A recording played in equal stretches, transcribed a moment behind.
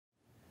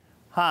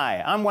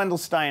Hi, I'm Wendell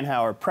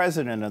Steinhauer,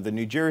 president of the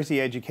New Jersey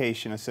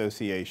Education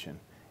Association.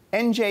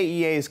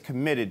 NJEA is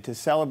committed to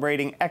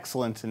celebrating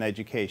excellence in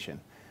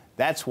education.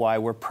 That's why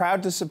we're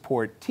proud to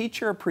support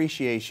Teacher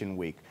Appreciation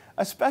Week,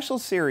 a special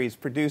series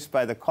produced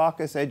by the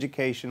Caucus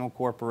Educational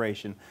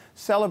Corporation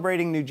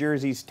celebrating New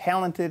Jersey's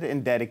talented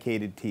and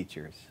dedicated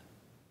teachers.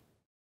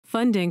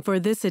 Funding for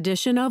this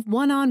edition of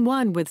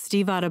One-on-One with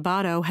Steve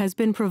Adubato has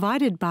been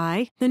provided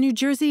by the New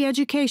Jersey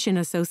Education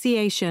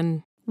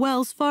Association,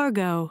 Wells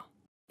Fargo,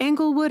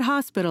 Englewood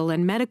Hospital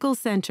and Medical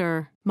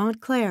Center,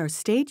 Montclair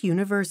State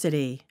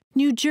University,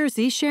 New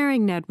Jersey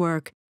Sharing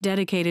Network,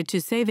 dedicated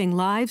to saving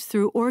lives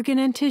through organ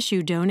and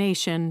tissue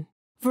donation,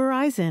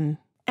 Verizon,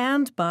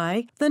 and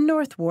by the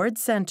North Ward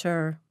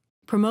Center.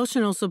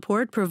 Promotional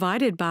support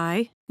provided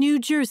by New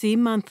Jersey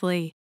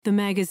Monthly, the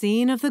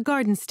magazine of the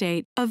Garden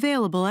State,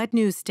 available at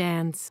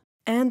newsstands,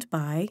 and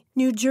by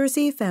New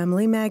Jersey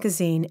Family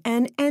Magazine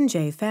and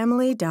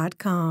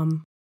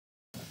njfamily.com.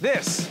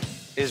 This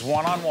is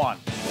One-on-One.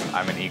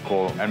 I'm an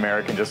equal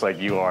American just like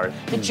you are.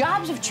 The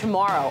jobs of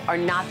tomorrow are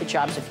not the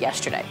jobs of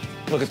yesterday.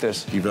 Look at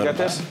this. You got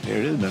this? Here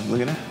it is, man.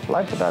 Look at that.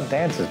 Life without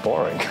dance is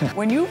boring.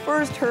 When you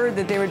first heard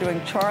that they were doing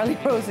Charlie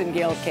Rose and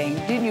Gayle King,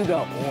 didn't you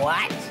go,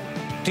 what?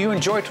 Do you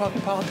enjoy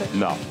talking politics?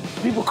 No.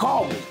 People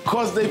call me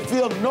because they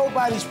feel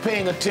nobody's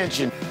paying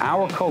attention.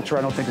 Our culture,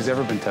 I don't think, has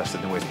ever been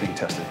tested the way it's being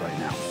tested right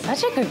now.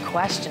 Such a good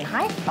question.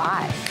 High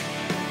five.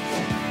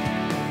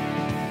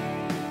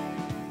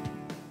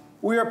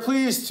 We are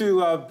pleased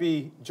to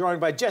be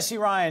joined by Jesse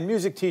Ryan,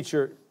 music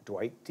teacher,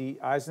 Dwight D.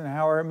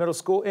 Eisenhower Middle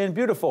School in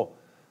beautiful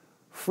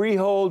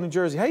Freehold, New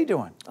Jersey. How you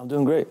doing? I'm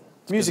doing great.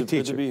 Music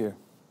teacher. Good to be here.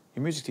 You're a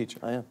music teacher.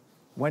 I am.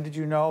 When did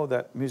you know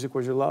that music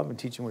was your love and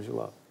teaching was your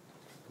love?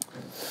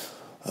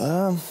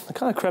 It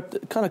kind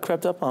of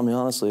crept up on me,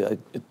 honestly. I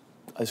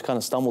just kind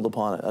of stumbled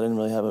upon it. I didn't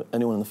really have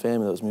anyone in the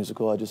family that was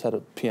musical. I just had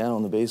a piano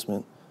in the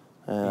basement,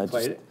 and You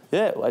played it?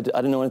 Yeah, I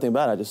didn't know anything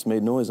about it. I just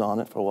made noise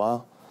on it for a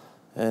while,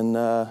 and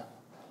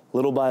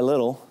little by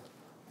little,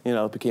 you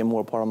know, it became more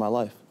a part of my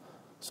life.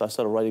 So I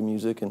started writing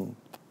music and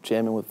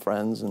jamming with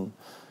friends, and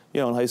you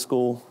know, in high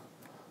school,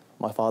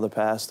 my father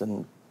passed,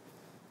 and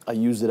I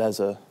used it as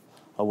a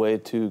way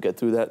to get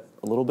through that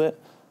a little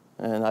bit,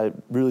 and I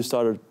really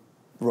started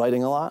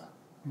writing a lot.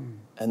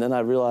 And then I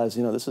realized,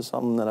 you know, this is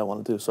something that I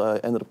want to do. So I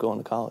ended up going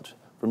to college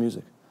for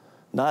music,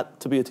 not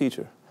to be a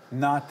teacher.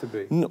 Not to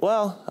be.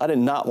 Well, I did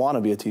not want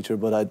to be a teacher,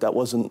 but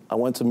I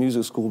went to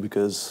music school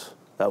because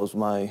that was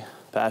my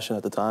passion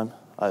at the time.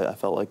 I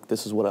felt like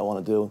this is what I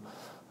want to do.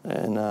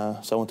 And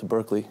so I went to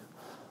Berkeley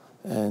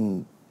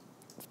and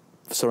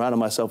surrounded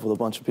myself with a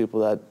bunch of people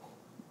that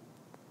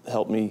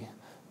helped me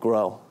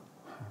grow.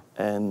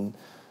 And,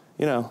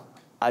 you know,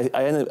 I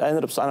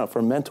ended up signing up for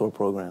a mentor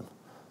program.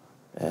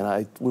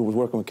 And we were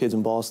working with kids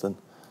in Boston,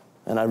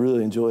 and I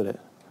really enjoyed it.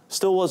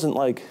 Still wasn't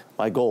like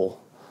my goal.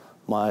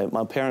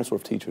 My parents were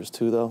teachers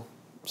too, though,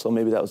 so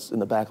maybe that was in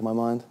the back of my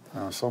mind.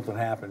 Something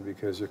happened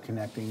because you're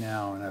connecting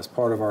now, and as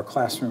part of our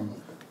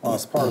classroom,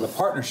 as part of the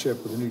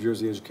partnership with the New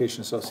Jersey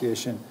Education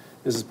Association,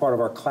 this is part of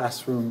our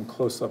classroom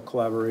close-up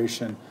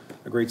collaboration,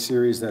 a great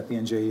series that the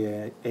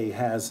NJEA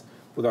has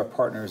with our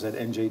partners at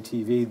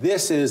NJTV.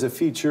 This is a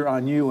feature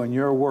on you and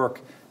your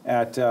work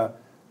at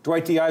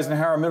Dwight D.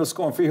 Eisenhower Middle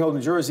School in Freehold,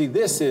 New Jersey.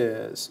 This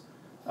is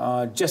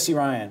Jesse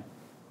Ryan,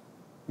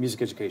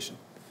 music education.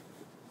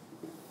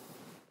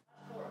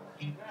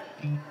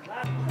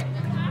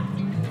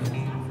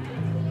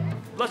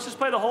 Let's just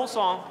play the whole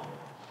song.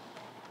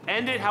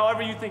 End it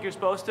however you think you're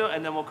supposed to,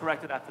 and then we'll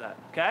correct it after that,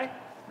 okay?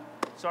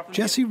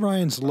 Jesse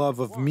Ryan's love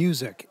of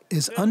music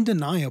is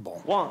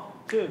undeniable. 1,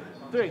 2,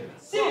 3.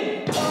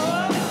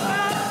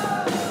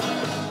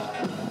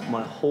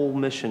 My whole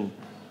mission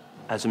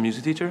as a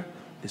music teacher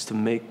is to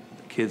make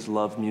kids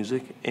love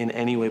music in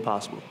any way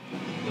possible.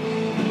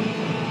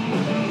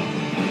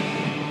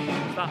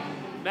 Stop.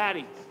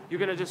 Maddie, you're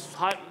gonna just...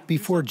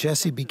 Before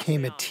Jesse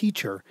became a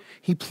teacher,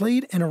 he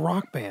played in a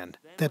rock band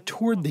that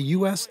toured the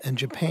U.S. and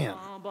Japan.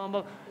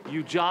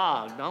 You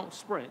jog, don't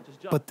sprint,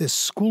 just jog. But this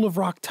School of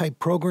Rock type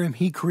program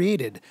he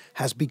created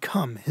has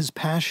become his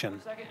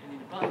passion.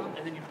 And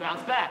then you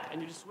bounce back,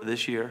 and you just...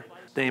 This year,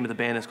 the name of the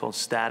band is called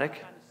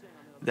Static.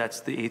 That's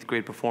the 8th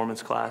grade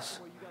performance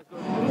class.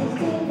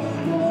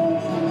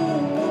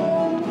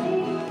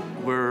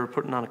 We're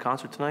putting on a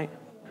concert tonight,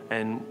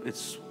 and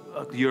it's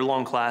a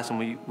year-long class, and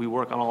we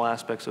work on all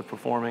aspects of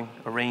performing,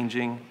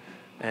 arranging,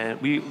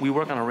 and we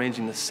work on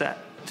arranging the set,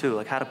 too,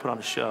 like how to put on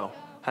a show,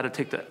 how to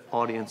take the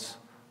audience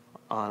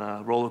on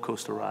a roller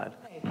coaster ride.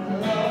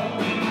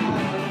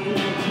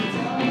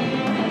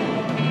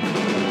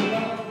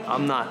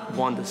 I'm not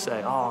one to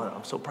say, oh,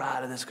 I'm so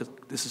proud of this because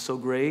this is so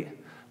great,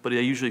 but I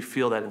usually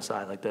feel that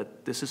inside, like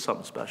that this is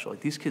something special. Like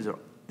these kids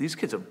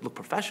look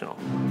professional.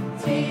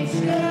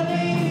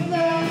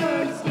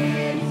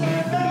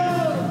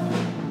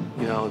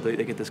 You know,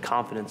 they get this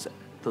confidence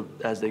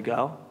as they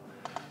go,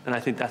 and I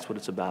think that's what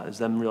it's about, is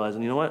them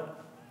realizing, you know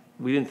what,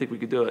 we didn't think we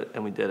could do it,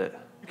 and we did it.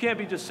 You can't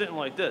be just sitting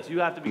like this. You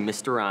have to be.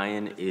 Mr.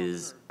 Ryan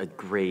is a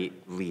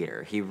great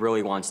leader. He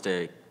really wants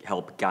to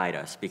help guide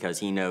us because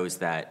he knows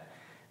that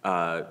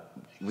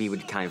we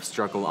would kind of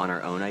struggle on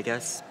our own, I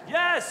guess.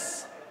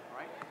 Yes!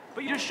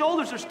 But your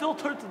shoulders are still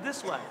turned to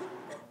this way.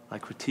 I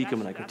critique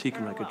them and I critique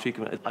them and I critique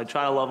them. I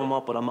try to love them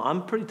up, but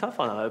I'm pretty tough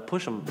on it. I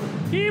push them.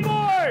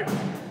 Keyboard!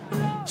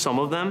 Some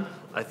of them,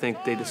 I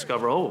think they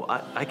discover, oh,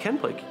 I can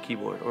play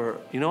keyboard. Or,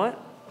 you know what?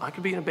 I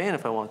could be in a band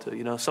if I want to.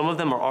 You know, some of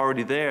them are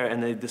already there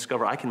and they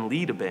discover I can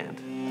lead a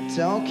band.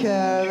 Don't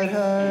care, it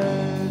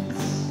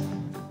hurts.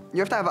 You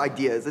have to have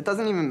ideas. It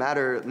doesn't even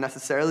matter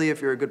necessarily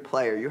if you're a good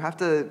player. You have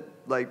to,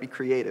 like, be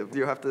creative.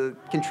 You have to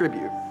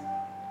contribute.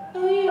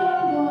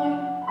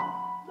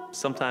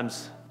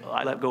 Sometimes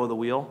I let go of the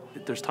wheel.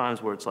 There's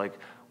times where it's like,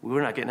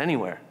 we're not getting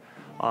anywhere.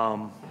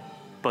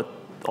 But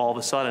all of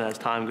a sudden, as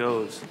time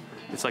goes,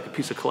 it's like a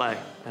piece of clay,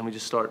 and we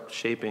just start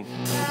shaping.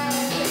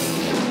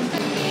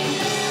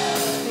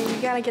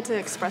 We gotta get to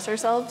express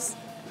ourselves,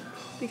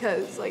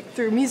 because, like,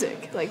 through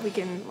music, like, we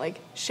can,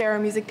 like, share our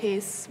music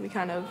tastes. We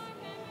kind of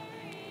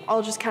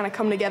all just kind of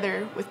come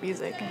together with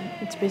music.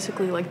 It's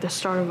basically like the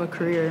start of a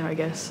career, I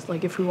guess.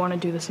 Like, if we want to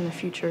do this in the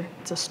future,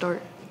 it's a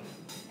start.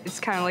 It's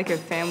kind of like a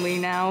family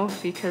now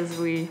because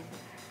we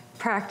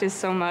practice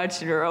so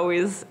much and we're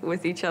always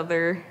with each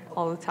other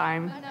all the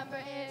time.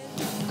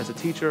 As a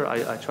teacher,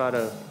 I try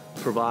to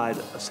provide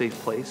a safe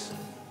place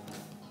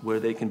where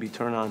they can be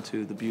turned on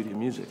to the beauty of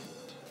music.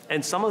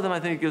 And some of them, I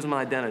think, it gives them an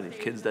identity,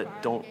 kids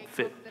that don't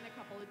fit,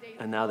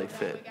 and now they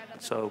fit.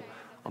 So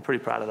I'm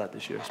pretty proud of that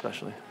this year,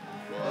 especially.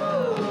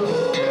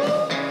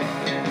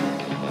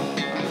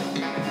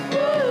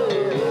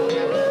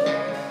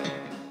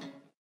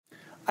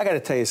 I got to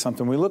tell you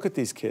something. We look at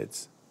these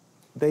kids.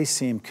 They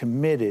seem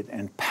committed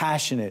and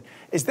passionate.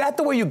 Is that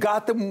the way you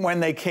got them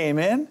when they came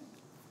in?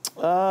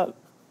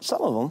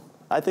 Some of them.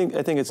 I think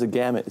it's a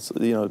gamut. It's,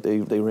 you know,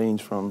 they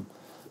range from,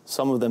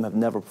 some of them have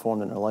never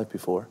performed in their life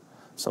before.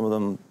 Some of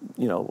them,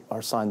 you know,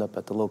 are signed up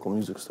at the local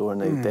music store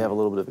and they have a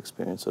little bit of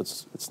experience. So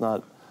it's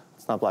not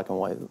black and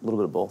white. A little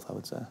bit of both, I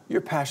would say.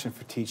 Your passion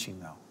for teaching,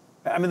 though.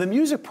 I mean, the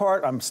music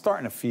part, I'm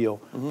starting to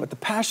feel, but the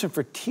passion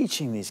for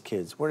teaching these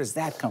kids, where does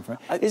that come from?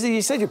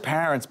 You said your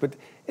parents, but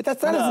that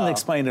doesn't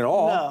explain it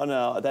all.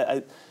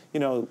 No. You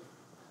know,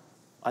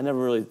 I never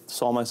really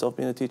saw myself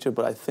being a teacher,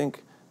 but I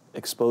think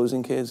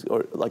exposing kids,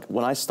 or like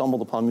when I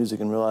stumbled upon music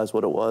and realized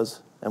what it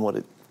was and what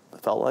it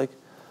felt like,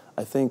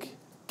 I think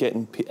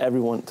getting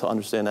everyone to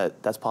understand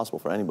that that's possible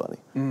for anybody.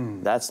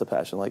 That's the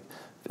passion. Like,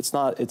 it's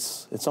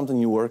something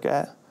you work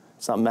at.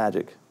 It's not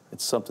magic.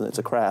 It's something. It's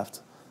a craft.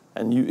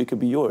 And it could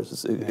be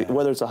yours,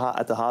 whether it's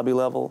at the hobby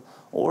level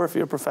or if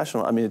you're a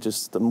professional. I mean, it's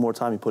just the more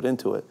time you put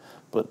into it.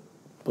 But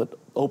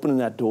opening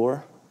that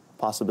door,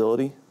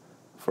 possibility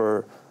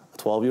for a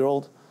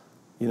 12-year-old,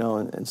 you know,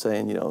 and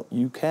saying, you know,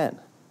 you can,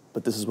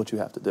 but this is what you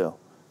have to do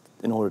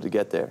in order to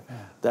get there.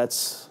 Yeah.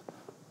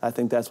 I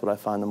think that's what I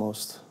find the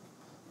most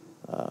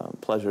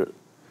pleasure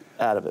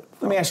out of it.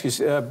 Let me ask you,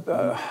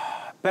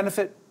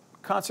 benefit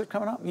concert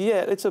coming up?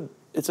 Yeah, it's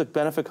a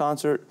benefit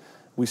concert.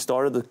 We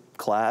started the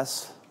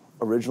class.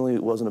 Originally,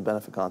 it wasn't a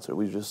benefit concert.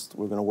 We're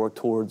going to work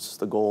towards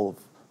the goal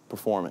of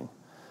performing.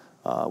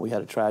 We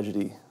had a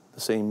tragedy the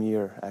same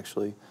year,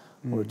 actually,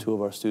 where two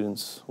of our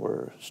students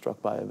were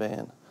struck by a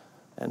van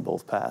and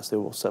both passed. They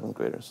were both 7th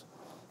graders.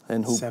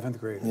 And seventh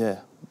graders? Yeah.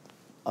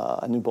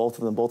 I knew both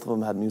of them. Both of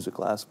them had music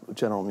class,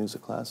 general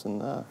music class,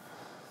 and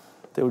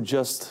they were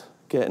just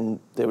getting,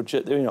 they were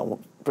you know,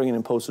 bringing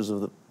in posters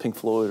of the Pink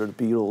Floyd or the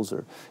Beatles,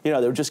 or, you know,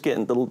 they were just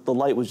getting, the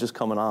light was just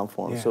coming on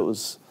for them. Yeah. So it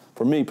was,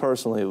 for me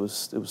personally, it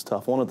was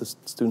tough. One of the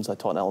students I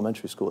taught in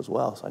elementary school as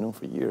well, so I knew him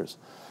for years.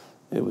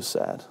 It was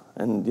sad,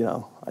 and you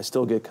know, I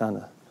still get kind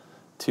of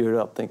teared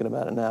up thinking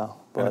about it now.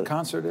 But the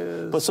concert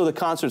is. But so the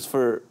concert's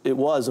it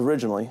was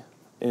originally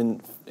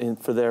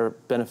for their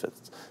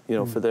benefits. You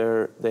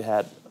know, they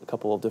had a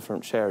couple of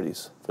different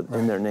charities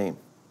in their name,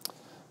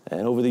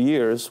 and over the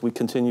years we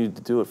continued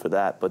to do it for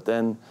that. But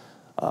then,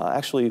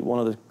 actually, one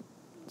of the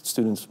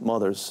students'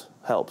 mothers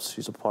helps.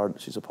 She's a part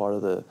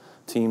of the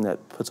team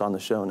that puts on the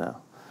show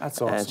now. That's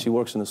awesome. And she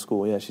works in the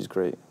school. Yeah, she's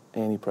great.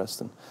 Annie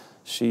Preston.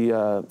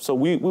 So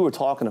we were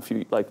talking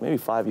maybe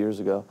 5 years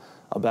ago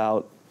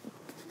about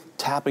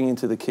tapping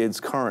into the kids'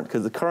 current,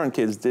 because the current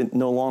kids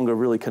no longer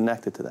really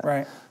connected to that.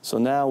 Right. So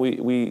now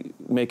we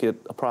make it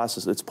a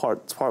process. It's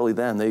partly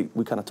them.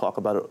 We kind of talk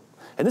about it,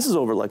 and this is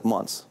over like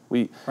months.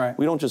 We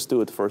don't just do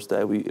it the first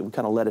day. We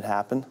kind of let it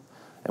happen,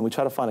 and we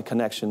try to find a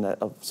connection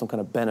of some kind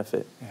of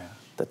benefit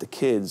that the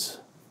kids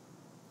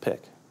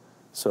pick.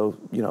 So,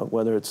 you know,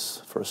 whether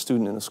it's for a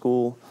student in a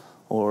school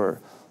or,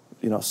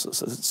 you know,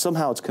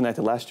 somehow it's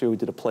connected. Last year we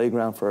did a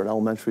playground for an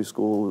elementary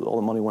school. All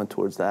the money went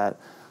towards that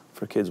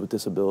for kids with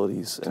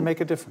disabilities. To make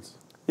a difference.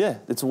 Yeah,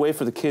 it's a way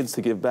for the kids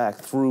to give back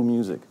through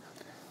music.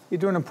 You're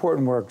doing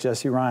important work,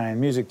 Jesse Ryan,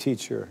 music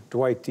teacher,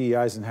 Dwight D,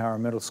 Eisenhower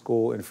Middle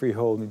School in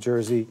Freehold, New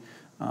Jersey,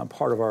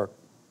 part of our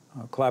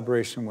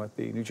collaboration with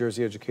the New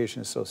Jersey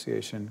Education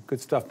Association.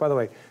 Good stuff. By the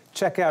way,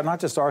 check out not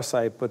just our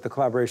site, but the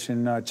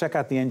collaboration. Check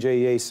out the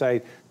NJEA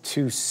site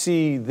to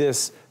see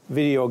this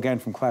video again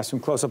from Classroom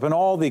Close-Up. And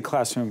all the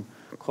Classroom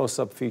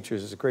Close-Up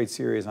features is a great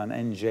series on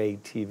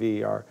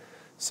NJTV, our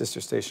sister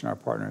station, our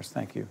partners.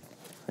 Thank you.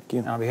 Thank you.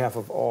 And on behalf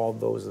of all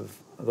those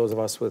of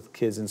us with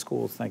kids in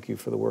schools, thank you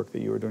for the work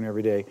that you are doing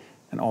every day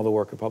and all the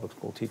work of public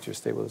school teachers.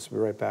 Stay with us.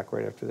 We'll be right back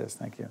right after this.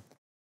 Thank you.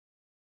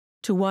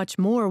 To watch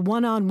more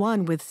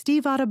One-on-One with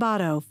Steve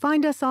Adubato,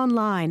 find us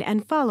online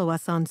and follow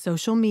us on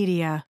social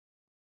media.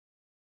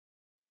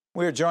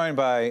 We are joined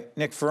by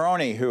Nick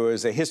Ferroni, who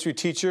is a history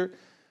teacher,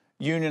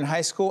 Union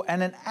High School,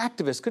 and an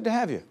activist. Good to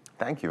have you.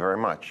 Thank you very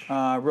much.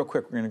 Real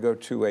quick, we're going to go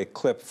to a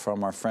clip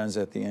from our friends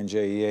at the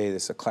NJEA.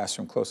 This is a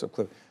classroom close-up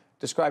clip.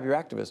 Describe your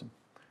activism.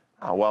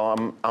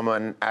 Well, I'm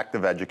an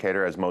active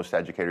educator, as most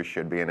educators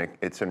should be, and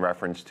it's in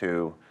reference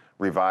to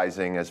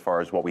revising as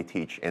far as what we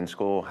teach in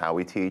school, how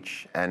we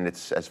teach, and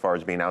it's as far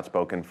as being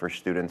outspoken for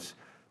students,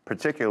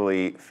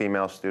 particularly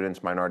female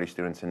students, minority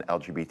students, and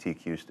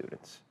LGBTQ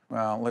students.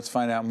 Well, let's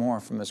find out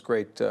more from this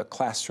great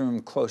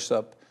classroom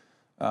close-up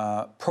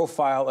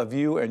profile of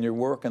you and your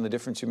work and the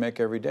difference you make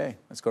every day.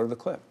 Let's go to the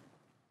clip.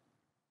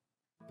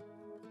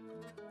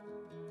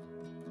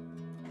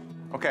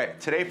 Okay,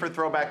 today for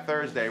Throwback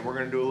Thursday, we're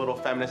going to do a little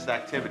feminist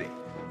activity.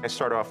 Let's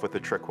start off with a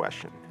trick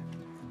question.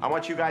 I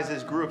want you guys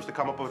as groups to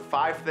come up with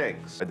 5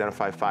 things.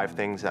 Identify 5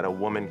 things that a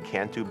woman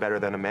can't do better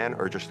than a man,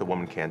 or just a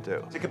woman can't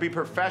do. It could be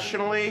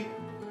professionally,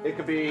 it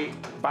could be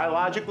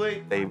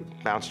biologically. They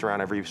bounced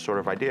around every sort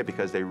of idea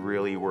because they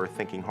really were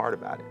thinking hard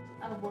about it.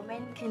 A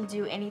woman can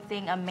do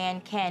anything a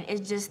man can.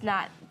 It's just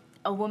not,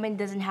 a woman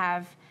doesn't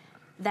have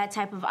that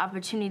type of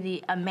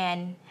opportunity a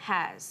man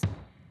has.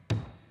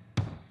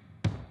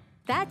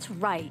 That's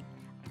right.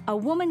 A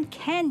woman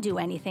can do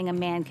anything a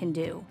man can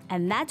do,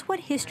 and that's what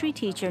history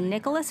teacher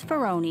Nicholas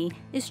Ferroni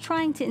is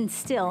trying to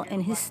instill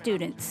in his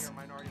students.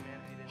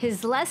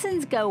 His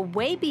lessons go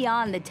way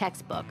beyond the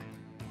textbook,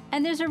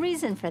 and there's a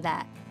reason for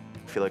that.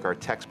 I feel like our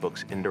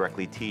textbooks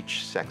indirectly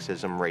teach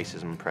sexism,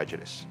 racism, and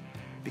prejudice,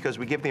 because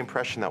we give the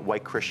impression that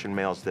white Christian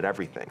males did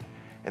everything,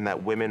 and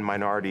that women,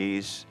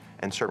 minorities,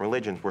 and certain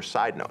religions were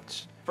side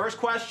notes. First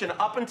question,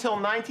 up until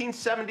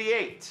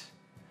 1978,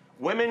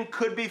 women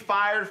could be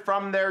fired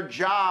from their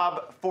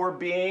job for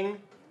being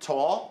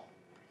tall,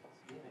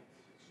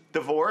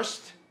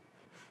 divorced,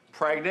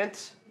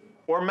 pregnant,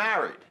 or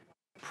married.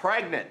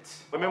 Pregnant.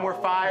 Women were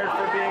fired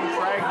for being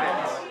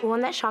pregnant. The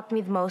one that shocked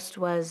me the most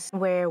was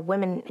where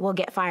women will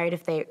get fired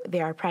if they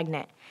are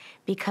pregnant,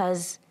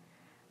 because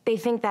they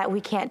think that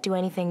we can't do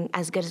anything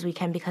as good as we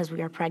can because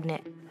we are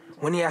pregnant.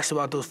 When he asked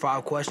about those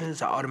 5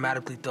 questions, I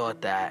automatically thought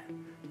that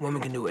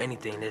women can do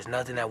anything. There's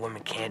nothing that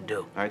women can't do.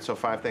 All right, so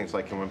 5 things,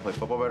 like can women play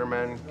football better than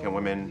men? Can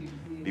women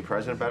be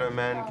president better than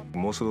men?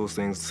 Most of those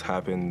things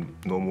happened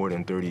no more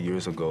than 30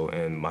 years ago,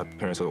 and my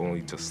parents are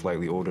only just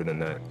slightly older than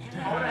that.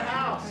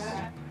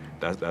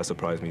 That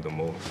surprised me the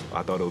most.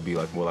 I thought it would be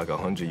more like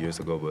 100 years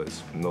ago, but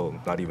no,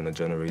 not even a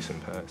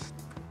generation passed.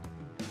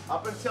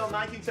 Up until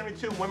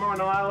 1972, women were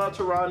not allowed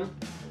to run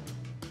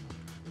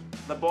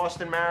the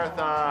Boston Marathon.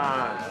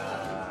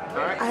 All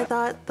right? I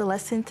thought the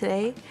lesson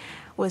today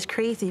was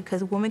crazy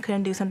because women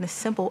couldn't do something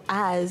simple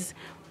as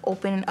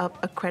opening up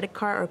a credit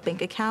card or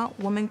bank account.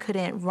 Women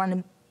couldn't run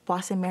a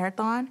Boston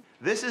Marathon.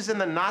 This is in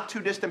the not too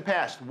distant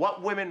past.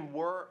 What women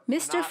were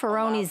Mr.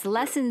 Ferroni's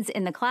lessons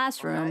in the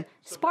classroom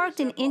sparked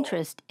an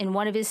interest in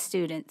one of his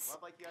students.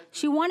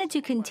 She wanted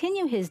to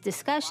continue his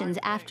discussions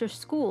after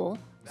school,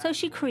 so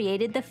she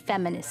created the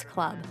Feminist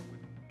Club.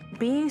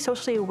 Being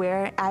socially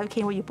aware,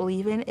 advocating what you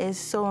believe in is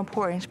so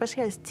important,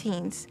 especially as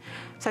teens.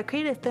 So I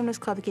created a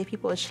feminist club to give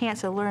people a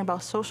chance to learn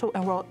about social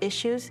and world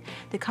issues,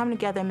 to come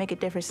together and make a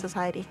difference in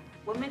society.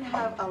 Women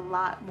have a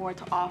lot more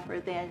to offer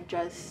than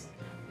just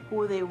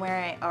who they're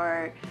wearing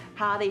or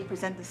how they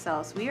present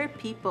themselves. We are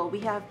people,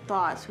 we have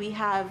thoughts, we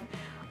have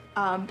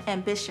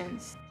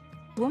ambitions.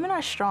 Women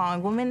are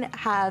strong. Women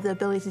have the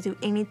ability to do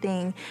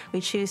anything we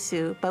choose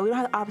to, but we don't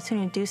have the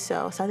opportunity to do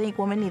so. So I think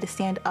women need to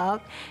stand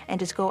up and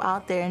just go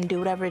out there and do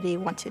whatever they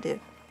want to do.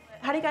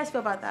 How do you guys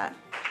feel about that?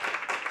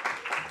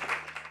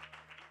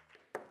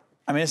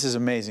 I mean, this is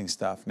amazing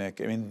stuff, Nick.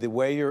 I mean, the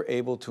way you're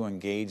able to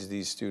engage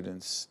these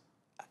students,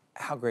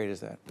 how great is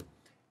that?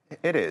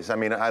 It is. I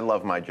mean, I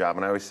love my job,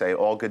 and I always say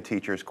all good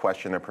teachers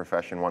question their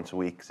profession once a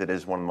week because it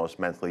is one of the most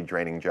mentally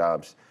draining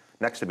jobs,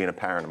 next to being a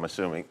parent, I'm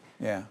assuming.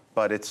 Yeah.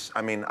 But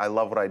I mean, I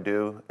love what I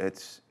do.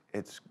 It's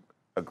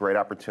a great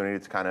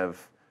opportunity to kind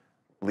of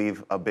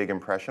leave a big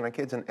impression on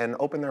kids and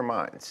open their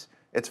minds.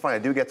 It's fine. I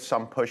do get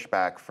some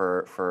pushback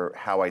for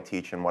how I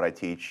teach and what I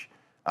teach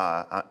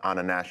on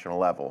a national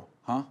level.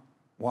 Huh?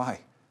 Why?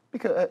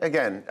 Because,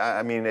 again,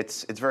 I mean,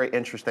 it's very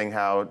interesting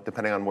how,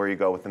 depending on where you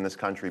go within this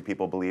country,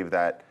 people believe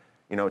that,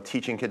 you know,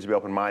 teaching kids to be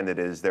open-minded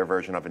is their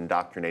version of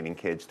indoctrinating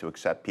kids to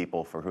accept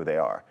people for who they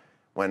are.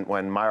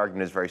 When my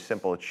argument is very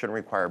simple, it shouldn't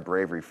require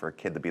bravery for a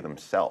kid to be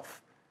themselves.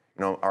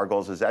 You know, our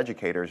goals as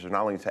educators are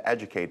not only to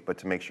educate, but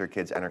to make sure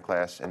kids enter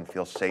class and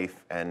feel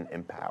safe and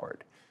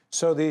empowered.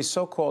 So these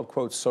so-called,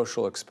 quote,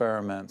 social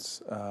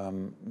experiments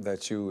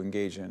that you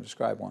engage in,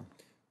 describe one.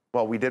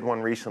 Well, we did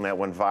one recently that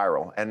went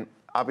viral. And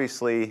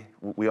obviously,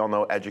 we all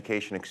know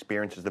education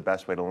experience is the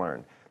best way to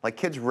learn. Like,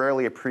 kids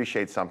rarely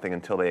appreciate something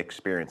until they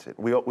experience it.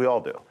 We all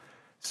do.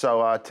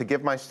 So to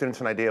give my students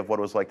an idea of what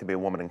it was like to be a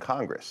woman in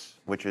Congress,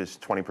 which is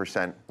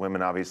 20%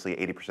 women, obviously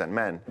 80%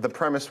 men, the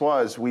premise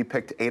was we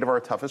picked 8 of our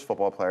toughest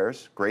football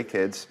players, great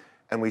kids,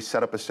 and we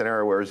set up a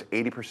scenario where it was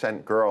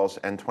 80% girls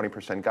and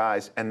 20%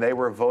 guys, and they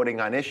were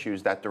voting on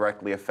issues that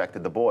directly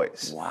affected the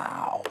boys.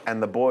 Wow.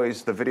 And the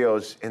boys, the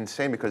video's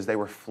insane because they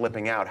were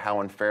flipping out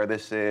how unfair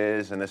this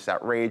is and this is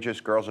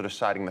outrageous. Girls are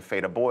deciding the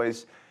fate of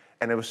boys.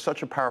 And it was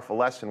such a powerful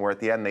lesson where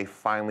at the end they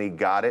finally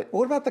got it.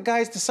 What about the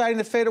guys deciding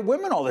the fate of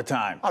women all the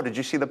time? Oh, did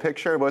you see the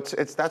picture? Well,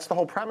 that's the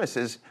whole premise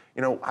is,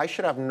 you know, I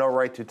should have no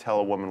right to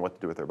tell a woman what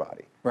to do with her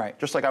body. Right.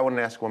 Just like I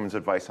wouldn't ask women's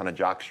advice on a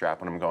jock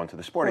strap when I'm going to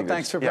the sporting goods.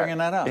 Thanks for bringing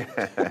that up.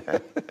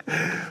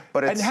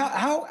 But it's,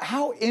 and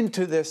how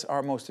into this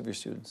are most of your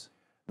students?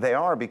 They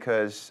are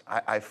because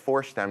I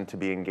force them to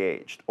be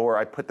engaged, or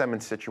I put them in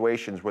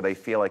situations where they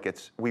feel like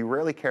we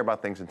rarely care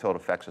about things until it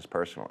affects us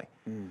personally.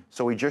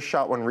 So we just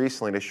shot one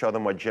recently to show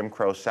them what Jim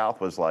Crow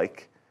South was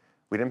like.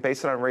 We didn't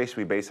base it on race,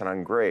 we based it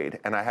on grade.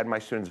 And I had my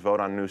students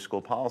vote on new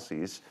school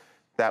policies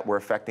that were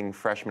affecting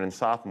freshmen and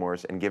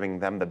sophomores and giving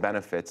them the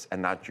benefits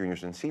and not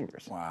juniors and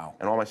seniors. Wow.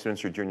 And all my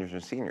students are juniors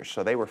and seniors,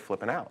 so they were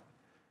flipping out.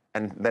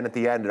 And then at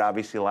the end, it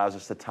obviously allows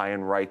us to tie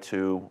in right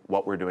to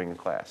what we're doing in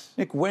class.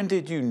 Nick, when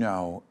did you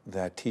know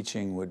that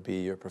teaching would be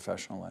your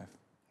professional life?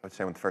 I would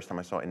say when the first time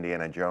I saw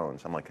Indiana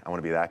Jones, I'm like, I want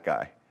to be that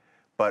guy.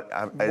 But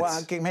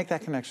make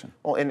that connection.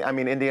 Well, I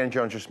mean, Indiana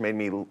Jones just made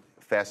me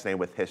fascinated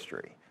with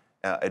history,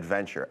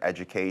 adventure,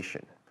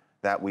 education.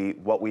 That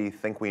what we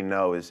think we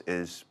know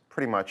is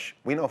pretty much,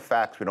 we know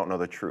facts, we don't know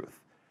the truth.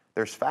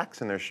 There's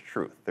facts and there's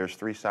truth. There's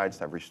 3 sides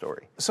to every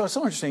story. So it's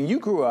so interesting. You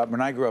grew up,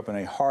 and I grew up in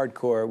a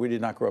hardcore, we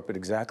did not grow up at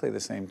exactly the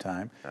same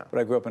time, but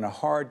I grew up in a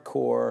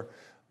hardcore,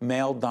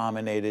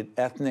 male-dominated,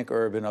 ethnic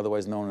urban,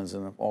 otherwise known as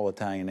an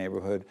all-Italian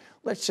neighborhood.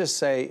 Let's just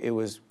say it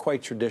was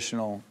quite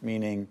traditional,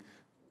 meaning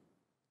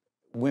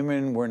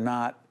women were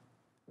not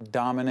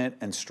dominant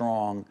and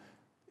strong.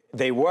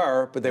 They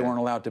were, but they weren't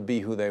allowed to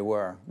be who they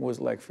were. What was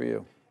it like for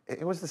you?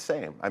 It was the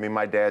same. I mean,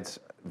 my dad's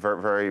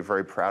very, very,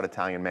 very proud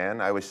Italian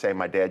man. I always say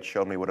my dad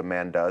showed me what a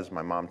man does.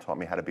 My mom taught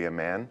me how to be a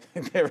man.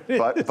 There it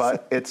is.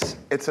 But it's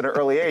at an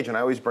early age, and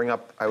I always bring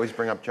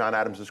up John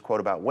Adams' quote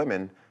about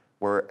women,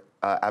 where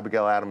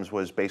Abigail Adams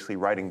was basically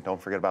writing,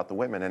 "Don't forget about the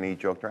women," and he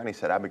joked around. He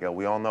said, "Abigail,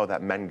 we all know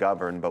that men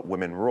govern, but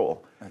women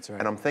rule." That's right.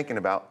 And I'm thinking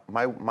about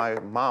my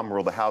mom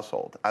ruled the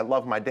household. I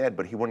love my dad,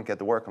 but he wouldn't get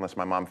to work unless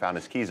my mom found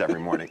his keys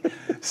every morning.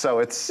 So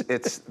it's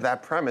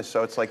that premise.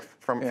 So it's like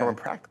from a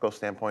practical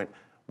standpoint.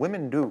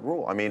 Women do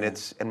rule. I mean,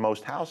 it's in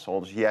most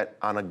households, yet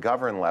on a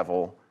governed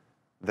level,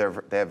 they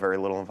have very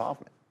little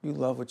involvement. You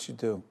love what you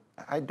do.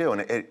 I do, and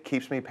it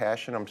keeps me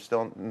passionate. I'm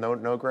still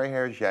no gray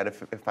hairs yet.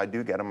 If I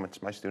do get them,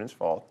 it's my students'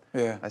 fault.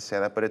 Yeah. I say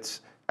that, but it's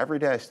every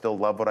day I still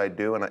love what I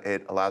do, and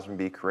it allows me to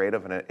be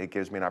creative, and it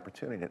gives me an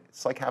opportunity.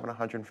 It's like having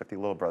 150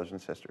 little brothers and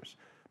sisters.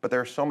 But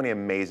there are so many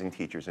amazing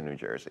teachers in New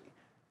Jersey,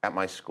 at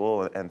my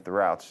school and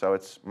throughout. So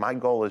my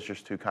goal is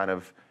just to kind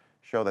of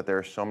show that there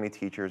are so many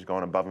teachers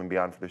going above and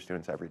beyond for their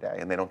students every day,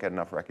 and they don't get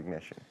enough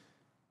recognition.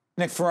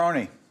 Nick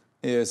Ferroni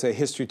is a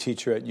history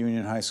teacher at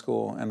Union High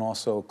School and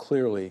also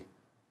clearly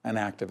an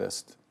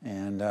activist.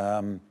 And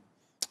on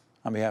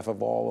behalf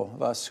of all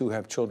of us who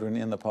have children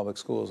in the public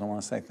schools, I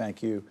want to say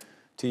thank you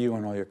to you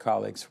and all your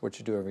colleagues for what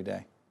you do every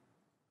day.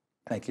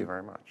 Thank you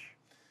very much.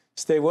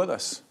 Stay with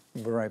us.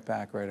 We'll be right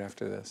back right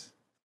after this.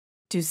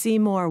 To see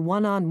more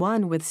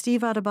one-on-one with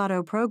Steve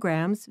Adubato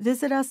programs,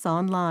 visit us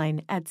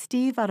online at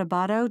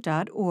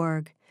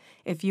steveadubato.org.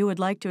 If you would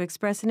like to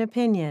express an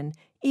opinion,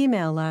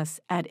 email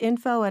us at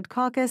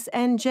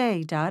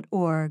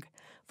info@caucusnj.org.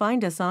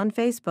 Find us on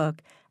Facebook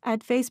at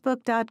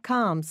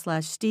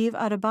facebook.com/Steve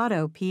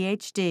Adubato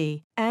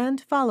PhD and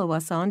follow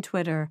us on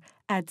Twitter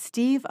at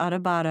Steve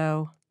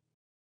Adubato.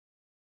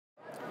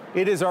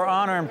 It is our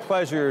honor and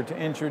pleasure to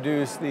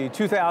introduce the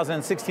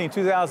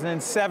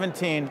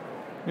 2016-2017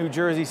 New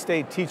Jersey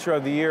State Teacher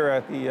of the Year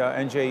at the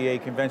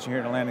NJEA convention here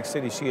in Atlantic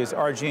City. She is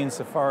Argine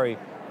Safari.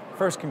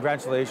 First,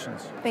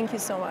 congratulations. Thank you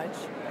so much.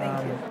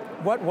 Thank you.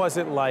 What was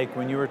it like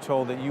when you were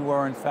told that you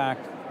were, in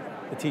fact,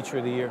 the Teacher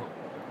of the Year?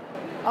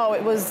 Oh,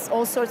 it was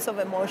all sorts of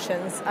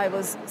emotions. I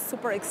was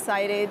super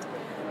excited.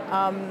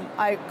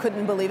 I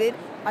couldn't believe it.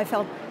 I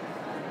felt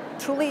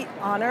truly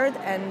honored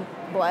and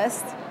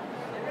blessed,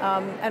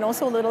 and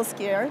also a little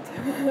scared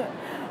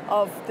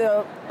of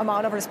the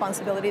amount of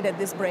responsibility that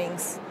this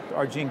brings.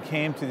 Argine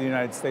came to the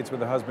United States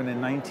with her husband in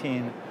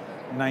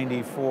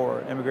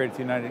 1994, immigrated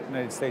to the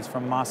United States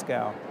from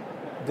Moscow.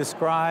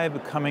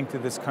 Describe coming to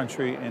this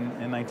country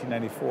in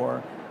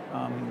 1994.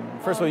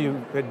 First of all,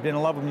 you had been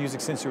in love with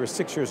music since you were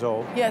 6 years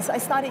old. Yes, I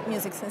studied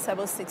music since I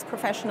was 6,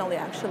 professionally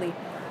actually.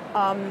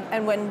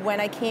 And when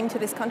I came to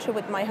this country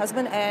with my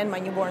husband and my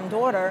newborn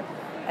daughter,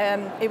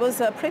 it was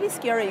a pretty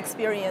scary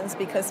experience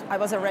because I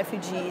was a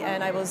refugee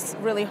and I was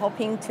really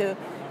hoping to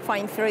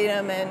find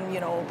freedom and, you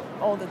know,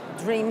 all the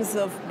dreams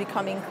of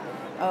becoming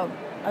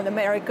an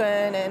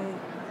American and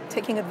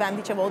taking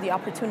advantage of all the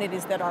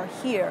opportunities that are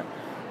here.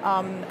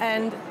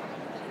 And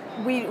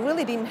we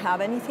really didn't have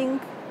anything.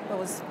 There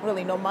was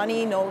really no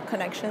money, no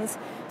connections.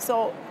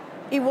 So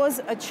It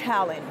was a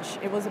challenge.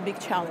 It was a big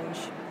challenge.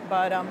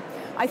 But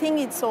I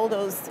think it's all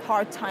those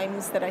hard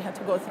times that I had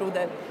to go through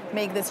that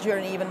make this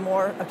journey even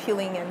more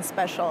appealing and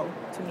special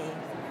to me.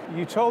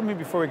 You told me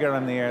before we got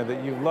on the air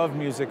that you love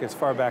music as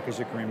far back as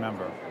you can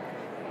remember,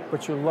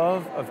 but your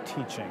love of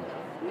teaching.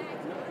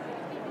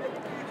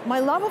 My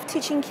love of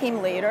teaching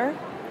came later.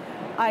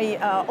 I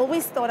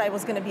always thought I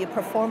was going to be a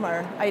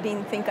performer. I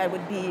didn't think I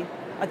would be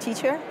a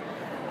teacher.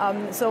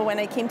 So when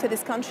I came to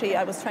this country,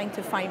 I was trying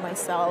to find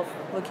myself,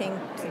 looking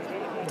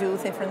to do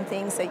different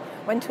things. I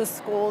went to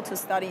school to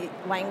study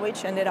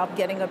language, ended up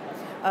getting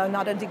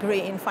another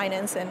degree in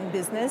finance and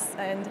business.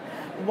 And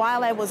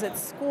while I was at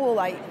school,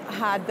 I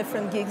had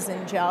different gigs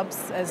and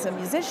jobs as a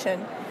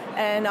musician,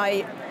 and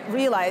I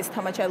realized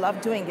how much I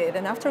loved doing it.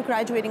 And after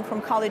graduating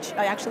from college,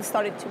 I actually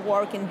started to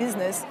work in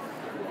business.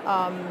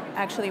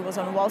 Actually was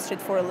on Wall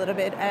Street for a little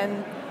bit,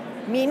 and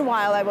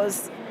meanwhile I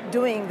was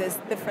doing these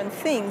different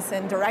things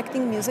and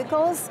directing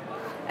musicals.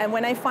 And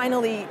when I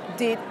finally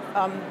did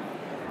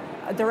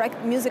a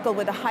direct musical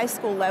with a high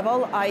school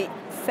level, I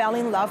fell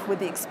in love with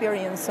the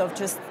experience of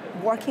just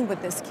working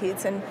with these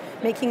kids and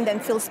making them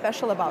feel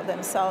special about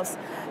themselves.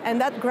 And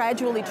that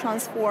gradually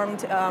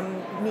transformed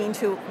me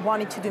into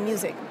wanting to do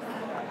music,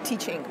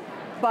 teaching.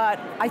 But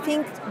I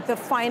think the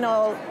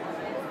final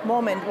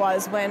moment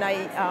was when I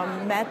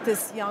met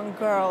this young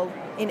girl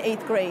in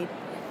 8th grade,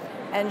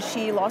 and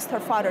she lost her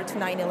father to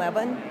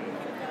 9/11,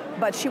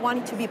 but she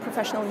wanted to be a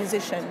professional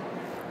musician.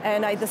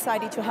 And I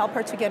decided to help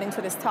her to get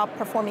into this top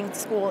performing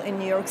school in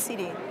New York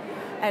City.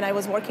 And I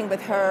was working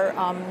with her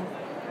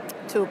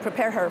to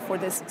prepare her for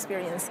this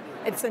experience.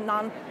 It's a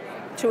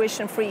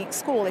non-tuition-free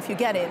school if you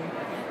get in.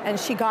 And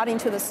she got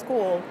into the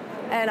school,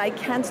 and I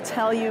can't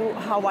tell you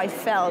how I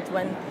felt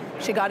when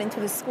she got into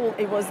the school.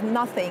 It was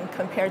nothing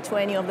compared to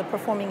any of the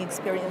performing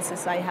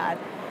experiences I had.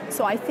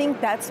 So I think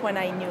that's when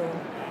I knew.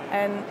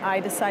 And I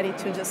decided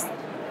to just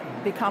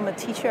become a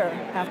teacher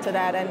after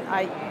that, and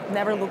I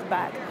never looked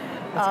back.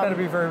 That's got to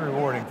be very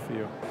rewarding for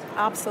you.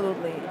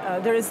 Absolutely.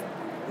 There is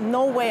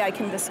no way I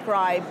can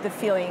describe the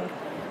feeling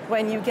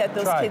when you get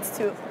those kids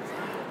to...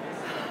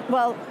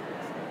 Well,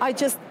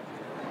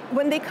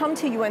 when they come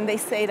to you and they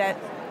say that,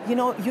 you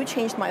know, you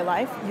changed my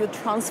life, you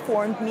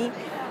transformed me,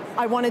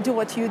 I want to do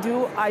what you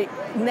do. I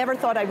never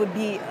thought I would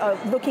be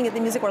looking at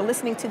the music or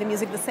listening to the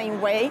music the same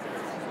way.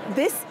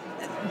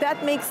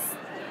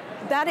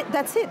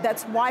 That's it.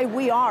 That's why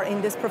we are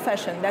in this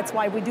profession. That's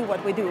why we do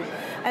what we do.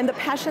 And the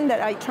passion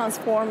that I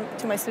transform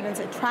to my students,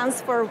 I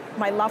transfer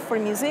my love for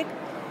music.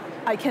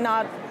 I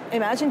cannot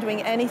imagine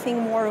doing anything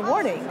more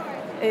rewarding.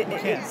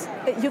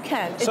 You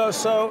can.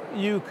 So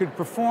you could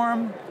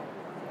perform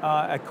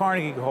at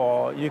Carnegie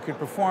Hall. You could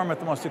perform at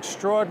the most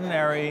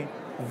extraordinary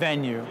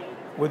venue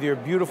with your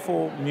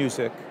beautiful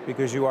music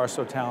because you are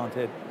so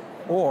talented,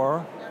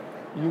 or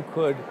you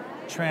could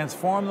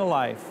transform the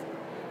life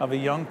of a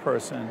young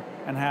person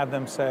and have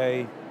them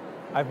say,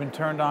 I've been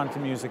turned on to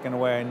music in a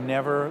way I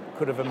never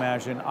could have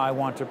imagined. I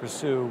want to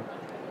pursue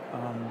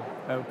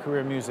a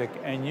career in music.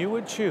 And you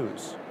would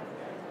choose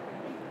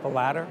the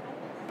latter?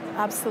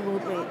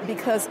 Absolutely,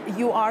 because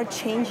you are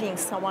changing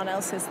someone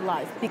else's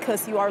life,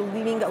 because you are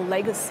leaving a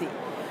legacy,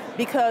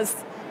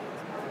 because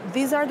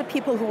these are the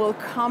people who will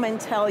come and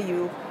tell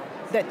you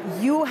that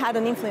you had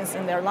an influence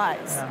in their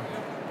lives. Yeah.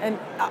 And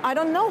I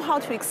don't know how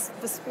to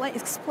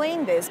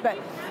explain this, but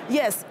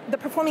yes, the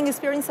performing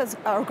experiences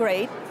are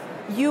great.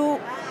 You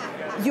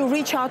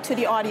reach out to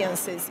the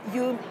audiences.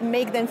 You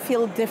make them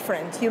feel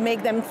different. You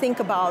make them think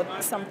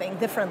about something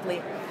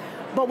differently.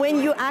 But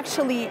when you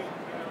actually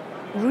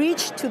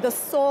reach to the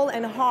soul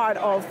and heart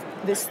of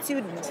the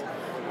student,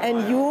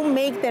 and you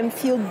make them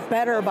feel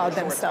better about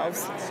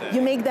themselves,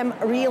 you make them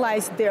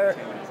realize their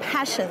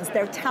passions,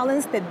 their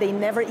talents that they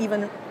never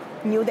even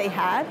knew they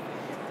had,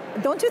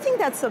 don't you think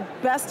that's the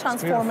best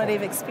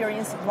transformative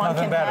experience one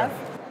can have?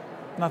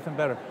 Nothing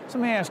better. So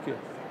let me ask you,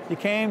 you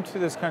came to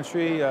this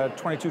country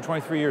 22,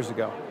 23 years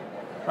ago,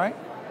 right?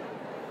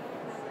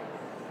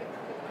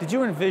 Did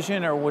you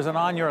envision, or was it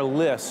on your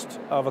list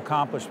of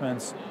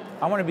accomplishments,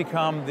 I want to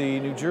become the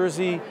New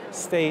Jersey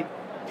State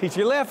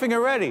Teacher? You're laughing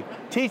already.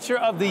 Teacher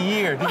of the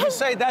Year. Did you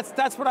say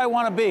that's what I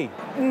want to be?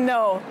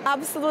 No,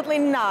 absolutely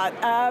not.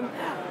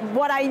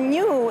 What I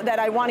knew that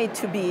I wanted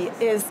to be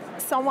is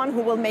someone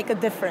who will make a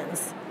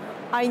difference.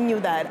 I knew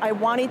that. I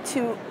wanted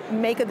to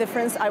make a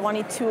difference. I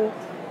wanted to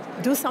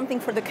do something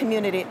for the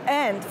community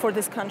and for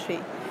this country,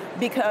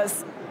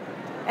 because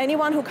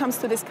anyone who comes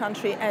to this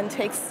country and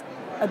takes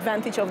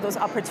advantage of those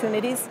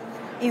opportunities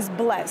is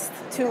blessed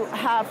to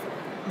have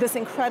this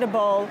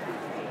incredible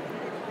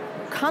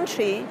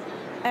country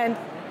and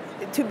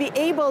to be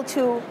able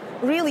to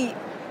really,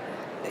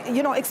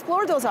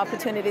 explore those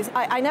opportunities.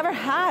 I never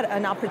had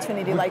an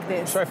opportunity like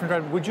this. Sorry for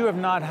interrupting. Would you have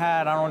not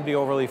had, I don't want to be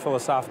overly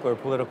philosophical or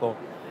political,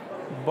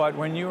 but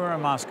when you were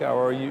in Moscow,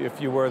 or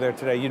if you were there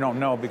today, you don't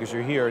know because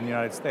you're here in the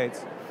United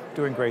States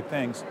doing great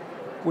things,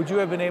 would you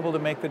have been able to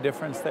make the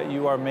difference that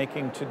you are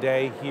making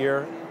today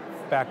here,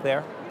 back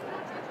there?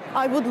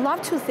 I would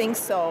love to think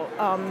so.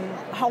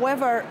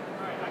 However,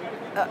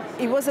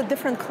 it was a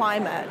different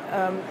climate.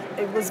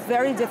 It was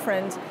very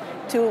different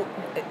to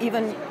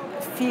even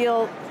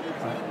feel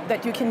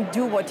that you can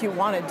do what you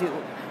want to do.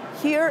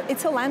 Here,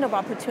 it's a land of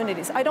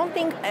opportunities. I don't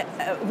think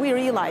we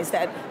realize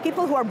that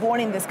people who are born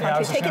in this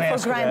country take it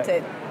for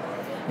granted.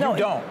 No, you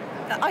don't.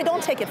 I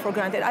don't take it for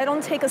granted. I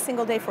don't take a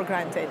single day for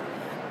granted.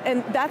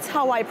 And that's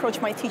how I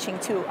approach my teaching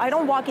too. I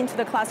don't walk into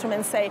the classroom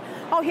and say,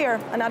 oh, here,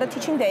 another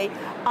teaching day.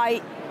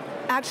 I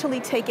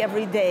actually take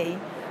every day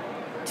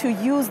to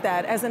use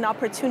that as an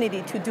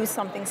opportunity to do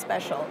something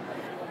special.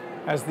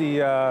 As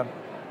the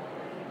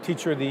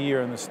Teacher of the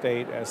Year in the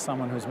state, as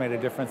someone who's made a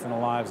difference in the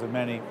lives of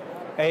many,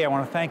 I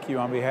want to thank you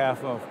on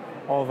behalf of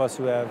all of us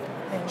who have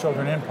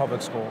children in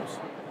public schools,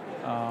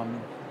 all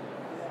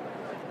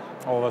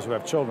of us who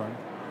have children.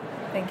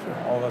 Thank you.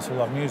 All of us who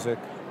love music.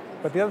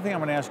 But the other thing I'm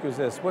going to ask you is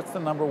this. What's the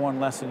 #1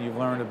 lesson you've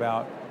learned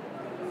about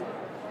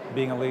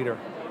being a leader?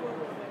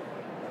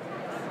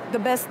 The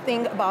best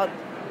thing about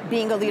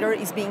being a leader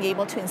is being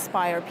able to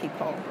inspire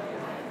people.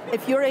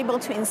 If you're able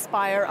to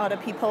inspire other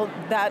people,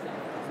 that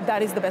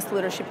is the best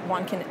leadership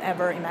one can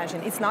ever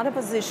imagine. It's not a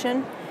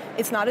position,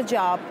 it's not a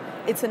job,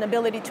 it's an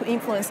ability to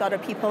influence other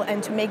people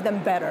and to make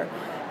them better,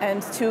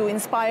 and to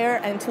inspire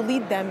and to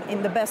lead them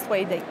in the best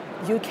way that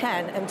you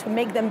can, and to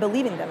make them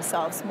believe in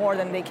themselves more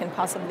than they can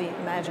possibly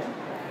imagine.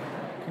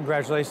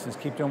 Congratulations.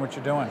 Keep doing what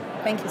you're doing.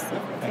 Thank you,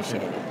 Steve.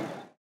 Appreciate it.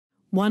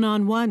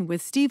 One-on-One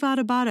with Steve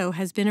Adubato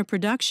has been a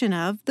production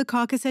of the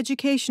Caucus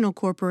Educational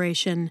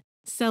Corporation,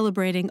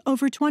 celebrating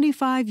over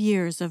 25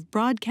 years of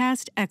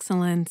broadcast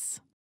excellence.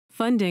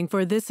 Funding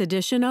for this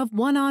edition of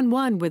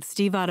One-on-One with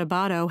Steve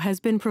Adubato has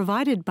been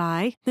provided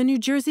by the New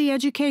Jersey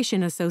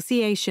Education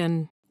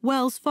Association,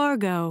 Wells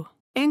Fargo,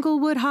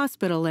 Englewood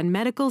Hospital and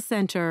Medical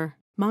Center,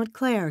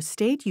 Montclair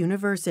State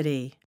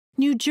University,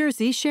 New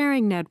Jersey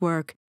Sharing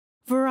Network,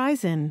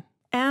 Verizon,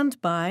 and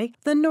by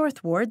the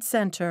North Ward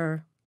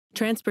Center.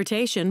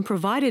 Transportation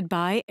provided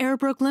by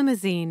Airbrook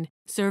Limousine,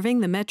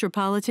 serving the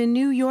metropolitan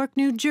New York,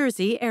 New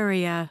Jersey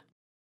area.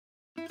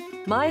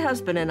 My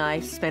husband and I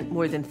spent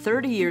more than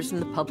 30 years in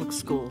the public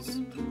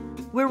schools.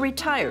 We're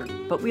retired,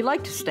 but we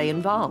like to stay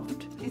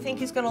involved. Do you think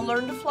he's going to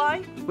learn to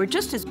fly? We're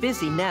just as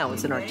busy now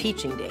as in our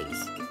teaching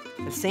days.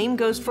 The same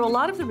goes for a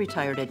lot of the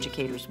retired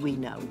educators we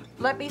know.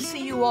 Let me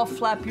see you all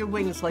flap your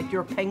wings like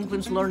you're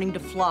penguins learning to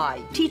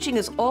fly. Teaching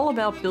is all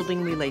about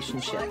building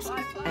relationships,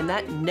 and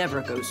that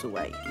never goes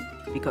away.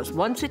 Because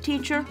once a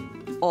teacher,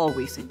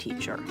 always a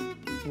teacher.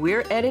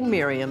 We're Ed and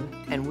Miriam,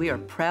 and we are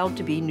proud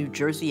to be New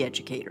Jersey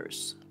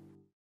educators.